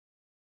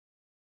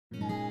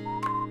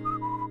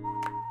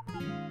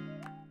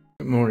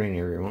morning,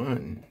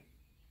 everyone.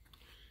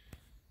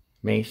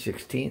 May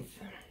 16th.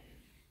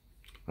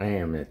 I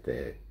am at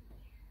the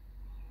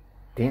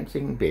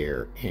Dancing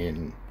Bear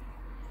in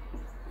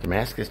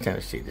Damascus,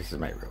 Tennessee. This is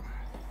my room.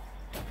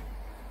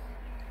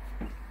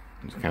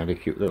 It's kind of a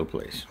cute little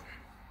place.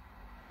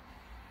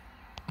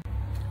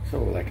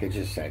 So, like I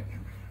just said,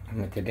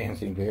 I'm at the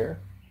Dancing Bear.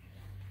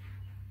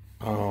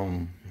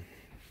 I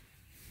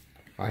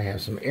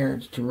have some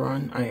errands to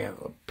run. I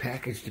have a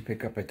package to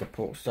pick up at the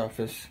post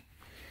office.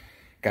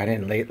 Got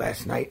in late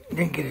last night.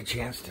 Didn't get a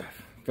chance to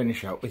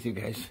finish out with you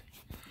guys.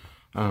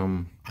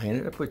 I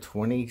ended up with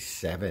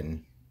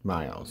 27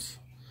 miles.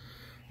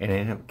 And I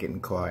ended up getting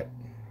caught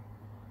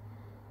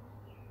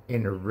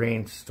in a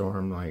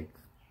rainstorm like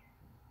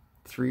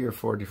 3 or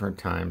 4 different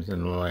times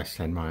in the last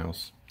 10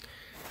 miles.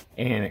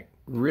 And it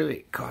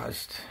really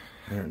caused,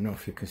 I don't know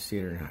if you can see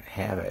it or not,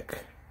 havoc.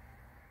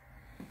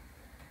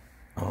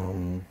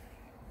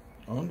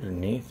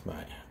 Underneath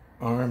my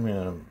arm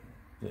and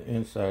the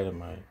inside of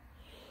my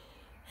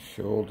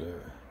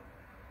shoulder,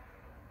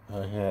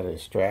 I had a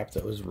strap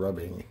that was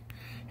rubbing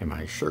and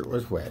my shirt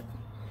was wet,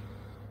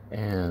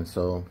 and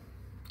so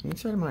the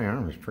inside of my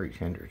arm is pretty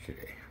tender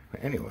today.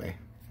 But anyway,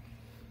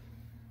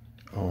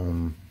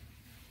 I'm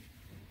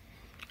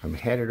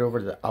headed over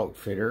to the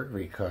outfitter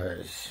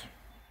because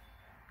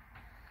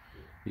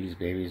these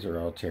babies are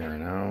all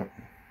tearing out.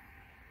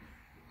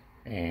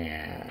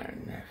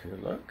 And if you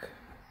look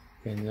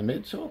in the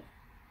midsole,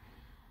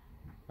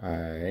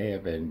 they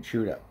have been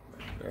chewed up.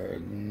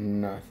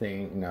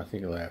 Nothing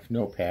left.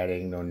 No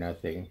padding, no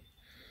nothing.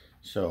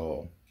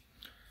 So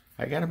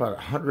I got about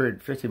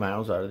 150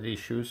 miles out of these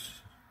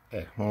shoes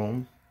at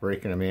home,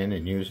 breaking them in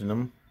and using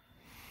them.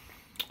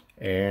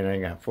 And I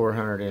got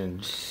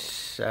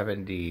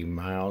 470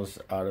 miles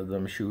out of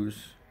them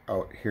shoes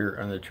out here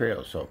on the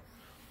trail. So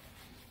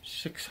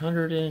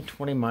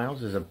 620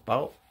 miles is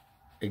about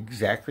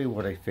exactly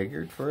what I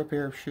figured for a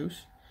pair of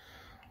shoes.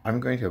 I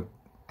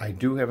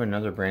do have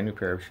another brand new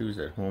pair of shoes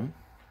at home,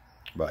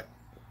 but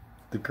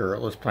the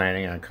girl is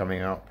planning on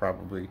coming out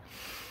probably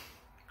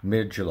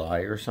mid-July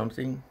or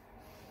something,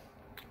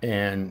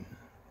 and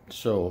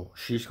so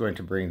she's going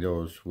to bring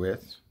those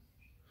with.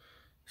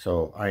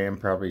 So I am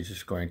probably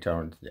just going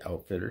down to the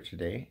outfitter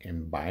today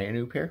and buy a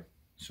new pair.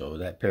 So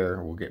that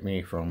pair will get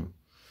me from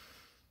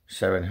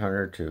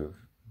 700 to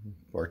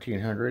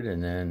 1400,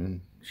 and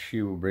then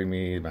she will bring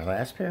me my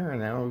last pair,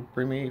 and that will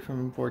bring me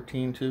from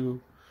 14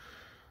 to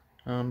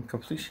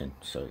completion.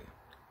 So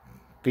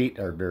feet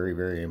are very,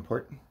 very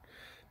important.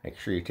 Make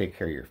sure you take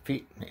care of your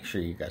feet. Make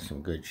sure you got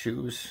some good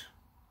shoes.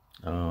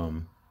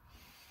 I'll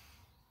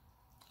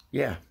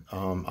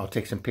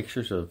take some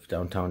pictures of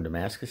downtown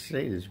Damascus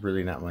today. There's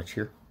really not much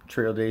here.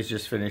 Trail days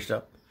just finished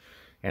up,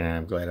 and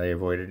I'm glad I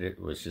avoided it.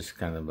 It was just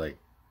kind of like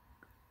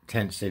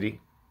tent city.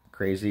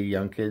 Crazy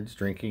young kids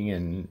drinking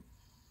and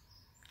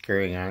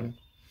carrying on.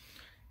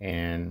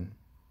 And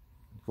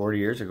 40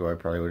 years ago, I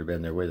probably would have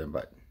been there with them,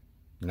 but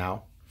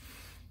now,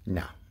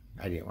 no,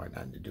 I didn't want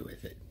nothing to do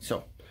with it.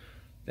 So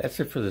that's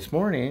it for this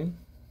morning.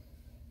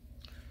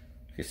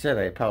 Like I said,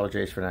 I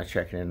apologize for not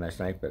checking in last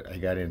night, but I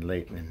got in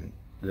late and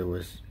it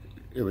was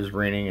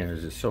raining, and there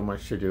was just so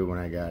much to do when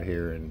I got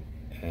here, and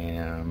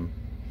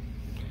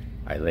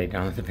I laid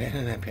down at the bed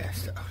and I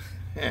passed out.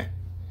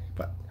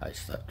 But I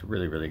slept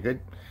really, really good.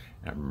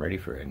 I'm ready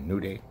for a new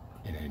day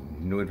and a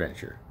new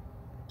adventure.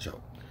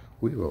 So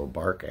we will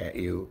bark at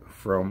you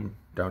from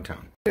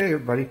downtown. Hey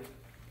everybody, a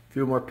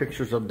few more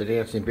pictures of the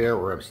Dancing Bear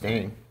where I'm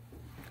staying.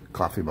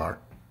 Coffee bar,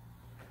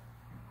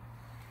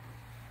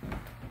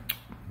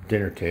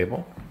 dinner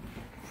table,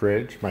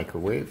 fridge,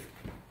 microwave,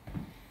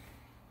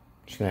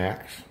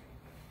 snacks,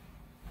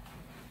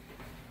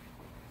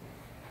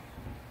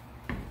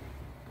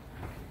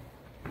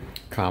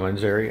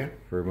 commons area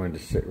for everyone to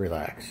sit,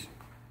 relax.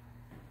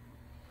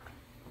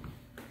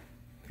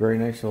 Very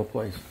nice little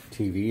place.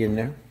 TV in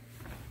there.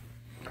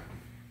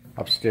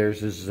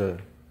 Upstairs is the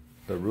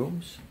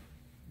rooms.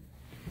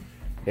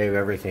 They have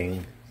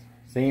everything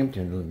themed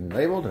and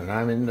labeled, and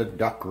I'm in the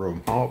duck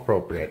room. How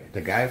appropriate.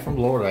 The guy from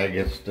Florida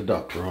gets the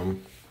duck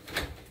room.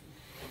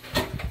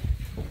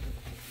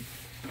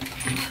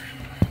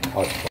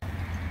 A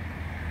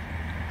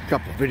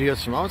couple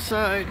videos from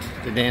outside.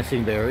 The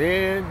Dancing Bear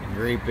Inn.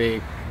 Great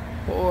big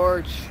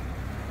porch.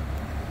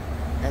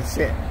 That's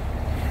it.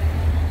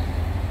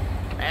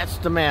 That's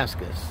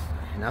Damascus.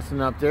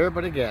 Nothing up there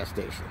but a gas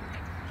station.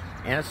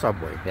 And a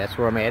Subway. That's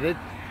where I'm headed.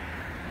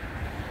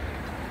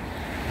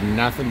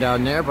 Nothing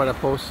down there but a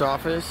post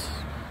office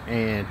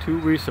and 2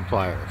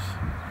 resuppliers.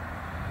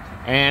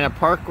 And a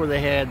park where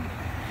they had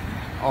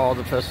all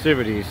the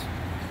festivities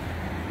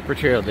for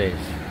trail days.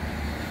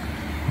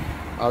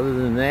 Other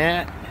than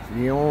that,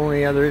 the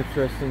only other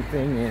interesting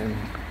thing in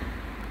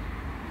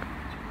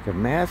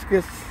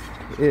Damascus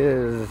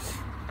is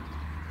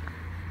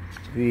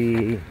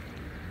the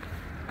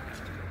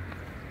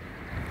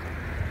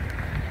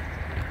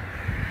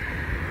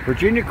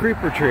Virginia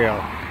Creeper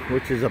Trail,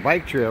 which is a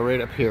bike trail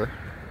right up here,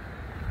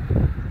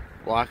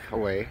 block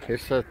away.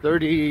 It's a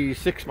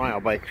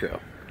 36-mile bike trail.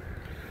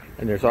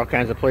 And there's all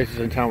kinds of places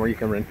in town where you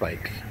can rent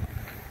bikes.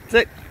 That's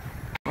it.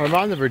 I'm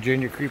on the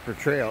Virginia Creeper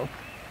Trail.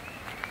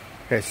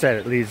 Like I said,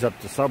 it leads up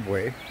to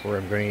Subway, where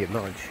I'm going to eat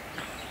lunch.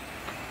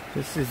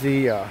 This is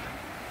the,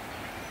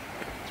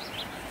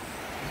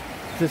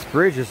 this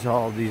bridge is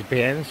all, these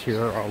bands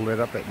here are all lit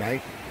up at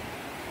night.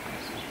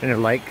 And the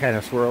light kind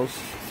of swirls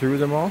through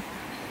them all.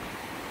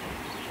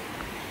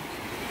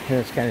 And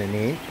it's kind of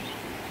neat.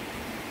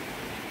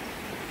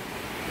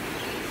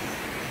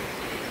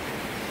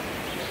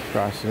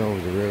 Crossing over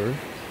the river.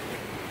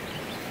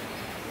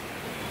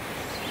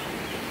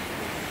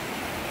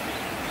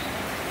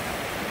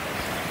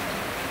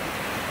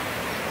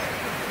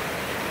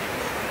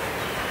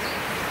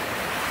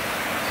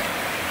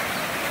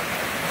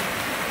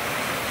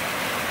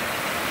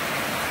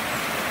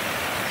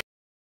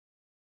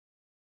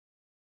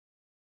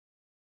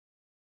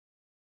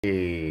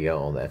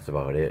 Oh, that's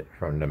about it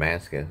from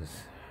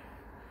Damascus.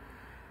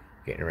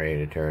 Getting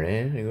ready to turn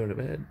in and go to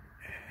bed.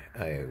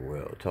 I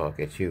will talk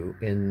at you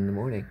in the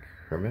morning.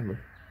 Remember,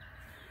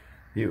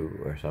 you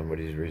are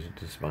somebody's reason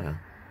to smile.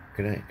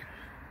 Good night.